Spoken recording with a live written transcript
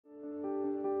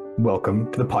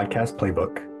Welcome to the podcast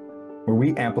playbook, where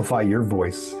we amplify your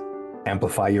voice,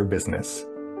 amplify your business,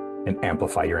 and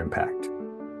amplify your impact.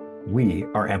 We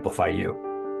are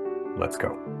AmplifYou. Let's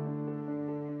go.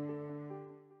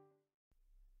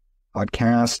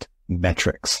 Podcast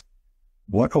metrics.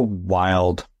 What a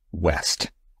wild west.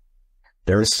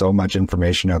 There is so much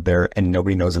information out there and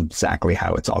nobody knows exactly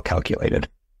how it's all calculated.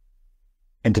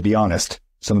 And to be honest,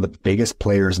 some of the biggest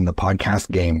players in the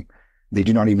podcast game, they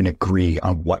do not even agree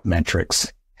on what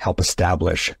metrics help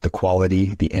establish the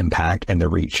quality, the impact, and the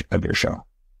reach of your show.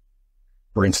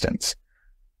 For instance,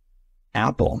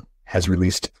 Apple has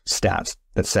released stats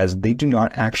that says they do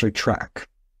not actually track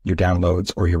your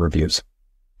downloads or your reviews.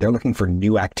 They're looking for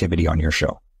new activity on your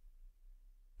show.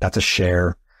 That's a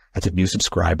share, that's a new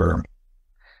subscriber.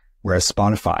 Whereas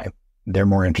Spotify, they're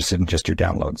more interested in just your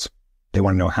downloads. They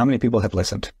want to know how many people have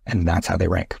listened, and that's how they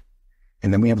rank.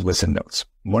 And then we have listen notes.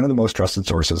 One of the most trusted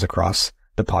sources across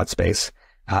the pod space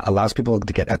allows people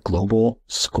to get a global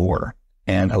score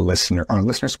and a listener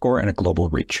score and a global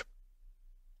reach.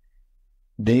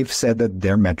 They've said that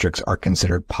their metrics are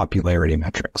considered popularity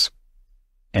metrics.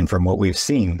 And from what we've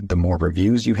seen, the more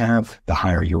reviews you have, the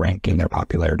higher you rank in their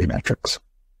popularity metrics.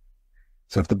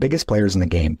 So if the biggest players in the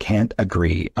game can't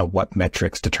agree on what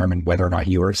metrics determine whether or not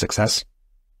you are a success,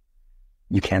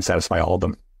 you can't satisfy all of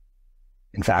them.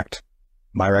 In fact,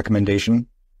 my recommendation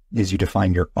is you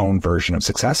define your own version of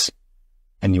success,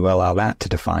 and you allow that to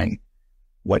define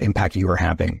what impact you are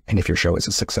having and if your show is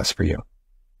a success for you.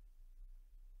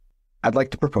 I'd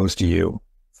like to propose to you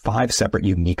 5 separate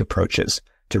unique approaches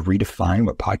to redefine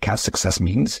what podcast success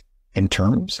means in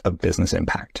terms of business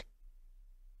impact.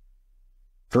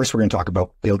 First, we're going to talk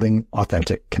about building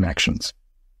authentic connections.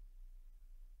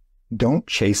 Don't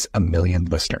chase a million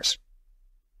listeners.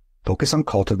 Focus on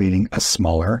cultivating a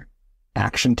smaller,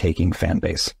 action-taking fan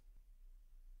base.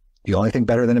 The only thing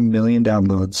better than 1 million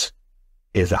downloads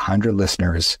is 100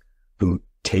 listeners who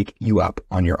take you up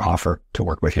on your offer to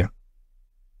work with you.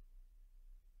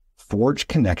 Forge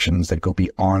connections that go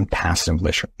beyond passive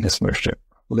listenership.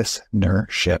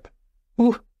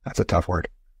 Ooh, that's a tough word.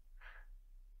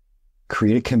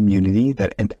 Create a community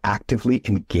that actively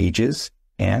engages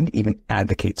and even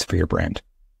advocates for your brand.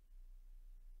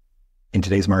 In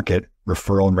today's market,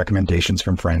 referral and recommendations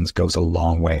from friends goes a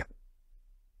long way.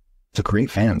 So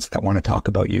create fans that want to talk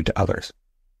about you to others.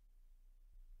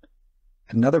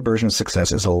 Another version of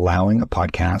success is allowing a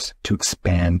podcast to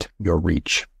expand your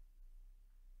reach.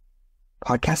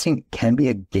 Podcasting can be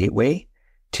a gateway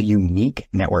to unique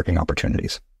networking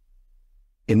opportunities.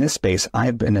 In this space,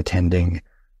 I've been attending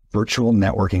virtual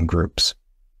networking groups,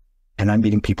 and I'm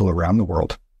meeting people around the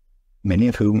world, many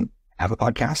of whom have a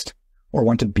podcast or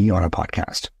want to be on a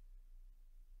podcast.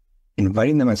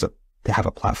 Inviting them to have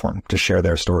a platform to share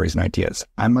their stories and ideas,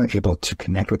 I'm able to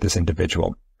connect with this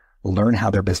individual, learn how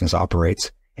their business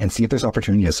operates, and see if there's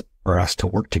opportunities for us to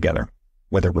work together,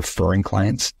 whether referring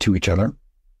clients to each other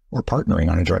or partnering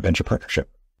on a joint venture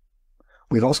partnership.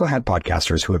 We've also had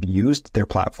podcasters who have used their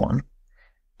platform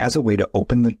as a way to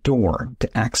open the door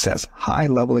to access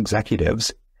high-level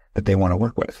executives that they want to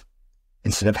work with.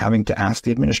 Instead of having to ask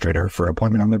the administrator for an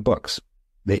appointment on their books,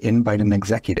 they invite an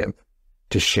executive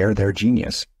to share their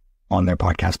genius on their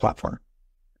podcast platform.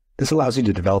 This allows you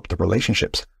to develop the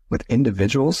relationships with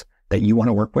individuals that you want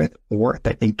to work with or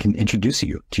that they can introduce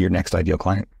you to your next ideal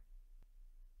client.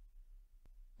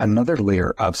 Another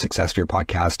layer of success for your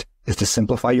podcast is to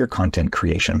simplify your content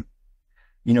creation.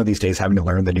 You know, these days having to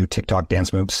learn the new TikTok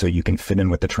dance moves so you can fit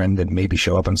in with the trend and maybe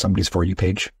show up on somebody's For You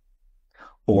page.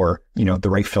 Or, the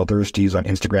right filters to use on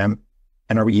Instagram.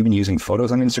 And are we even using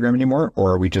photos on Instagram anymore?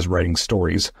 Or are we just writing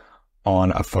stories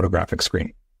on a photographic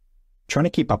screen? Trying to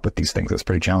keep up with these things is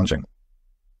pretty challenging.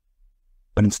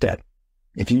 But instead,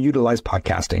 if you utilize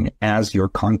podcasting as your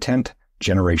content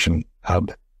generation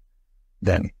hub,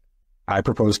 then I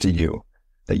propose to you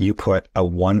that you put a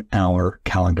 1-hour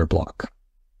calendar block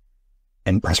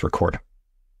and press record.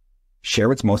 Share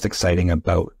what's most exciting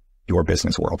about your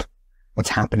business world. What's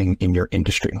happening in your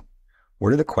industry?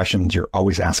 What are the questions you're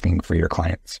always asking for your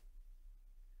clients?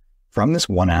 From this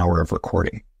 1 hour of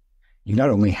recording, you not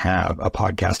only have a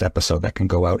podcast episode that can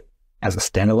go out as a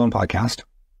standalone podcast,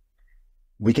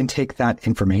 we can take that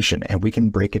information and we can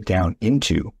break it down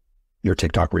into your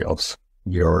TikTok reels,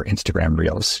 your Instagram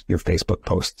reels, your Facebook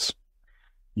posts.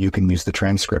 You can use the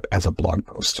transcript as a blog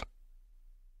post.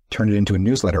 Turn it into a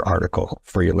newsletter article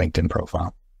for your LinkedIn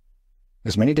profile.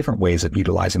 There's many different ways of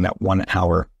utilizing that 1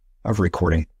 hour of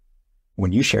recording.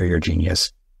 When you share your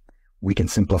genius, we can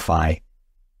simplify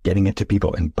getting it to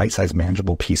people in bite-sized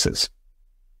manageable pieces.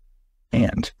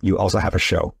 And you also have a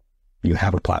show. You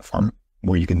have a platform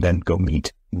where you can then go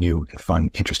meet new,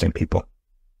 fun, interesting people.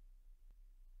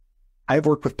 I've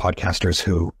worked with podcasters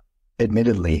who,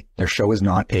 admittedly, their show is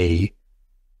not a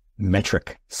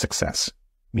metric success,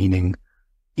 meaning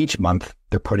each month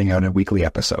they're putting out a weekly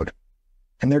episode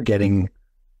and they're getting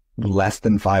less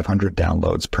than 500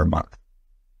 downloads per month.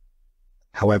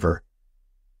 However,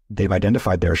 they've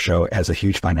identified their show as a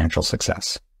huge financial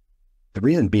success. The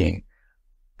reason being,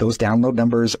 those download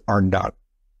numbers are not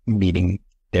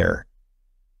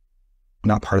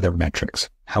not part of their metrics.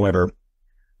 However,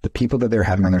 the people that they're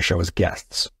having on their show as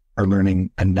guests are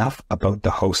learning enough about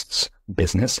the host's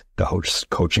business, the host's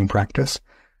coaching practice,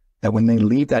 that when they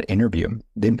leave that interview,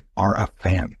 they are a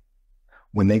fan.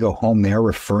 When they go home, they are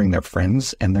referring their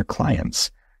friends and their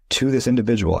clients to this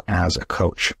individual as a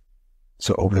coach.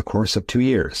 So over the course of 2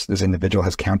 years, this individual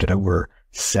has counted over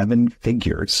 7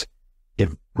 figures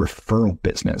in referral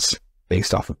business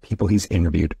based off of people he's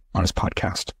interviewed on his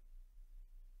podcast.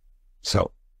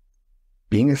 So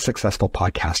being a successful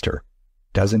podcaster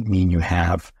doesn't mean you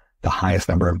have the highest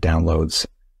number of downloads,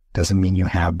 doesn't mean you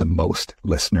have the most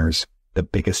listeners, the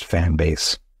biggest fan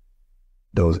base,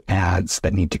 those ads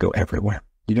that need to go everywhere.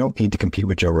 You don't need to compete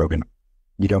with Joe Rogan.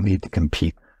 You don't need to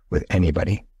compete with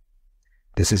anybody.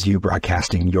 This is you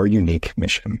broadcasting your unique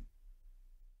mission.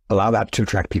 Allow that to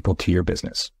attract people to your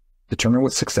business. Determine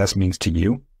what success means to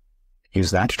you.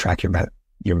 Use that to track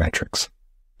your metrics,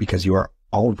 because you are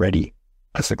already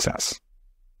a success.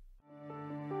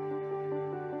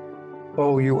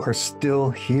 Oh, you are still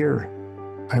here.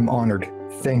 I'm honored.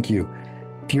 Thank you.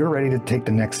 If you're ready to take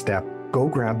the next step, go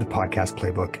grab the podcast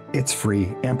playbook. It's free,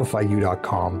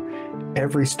 AmplifyYou.com.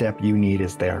 Every step you need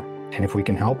is there. And if we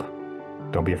can help,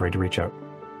 don't be afraid to reach out.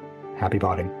 Happy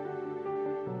podding.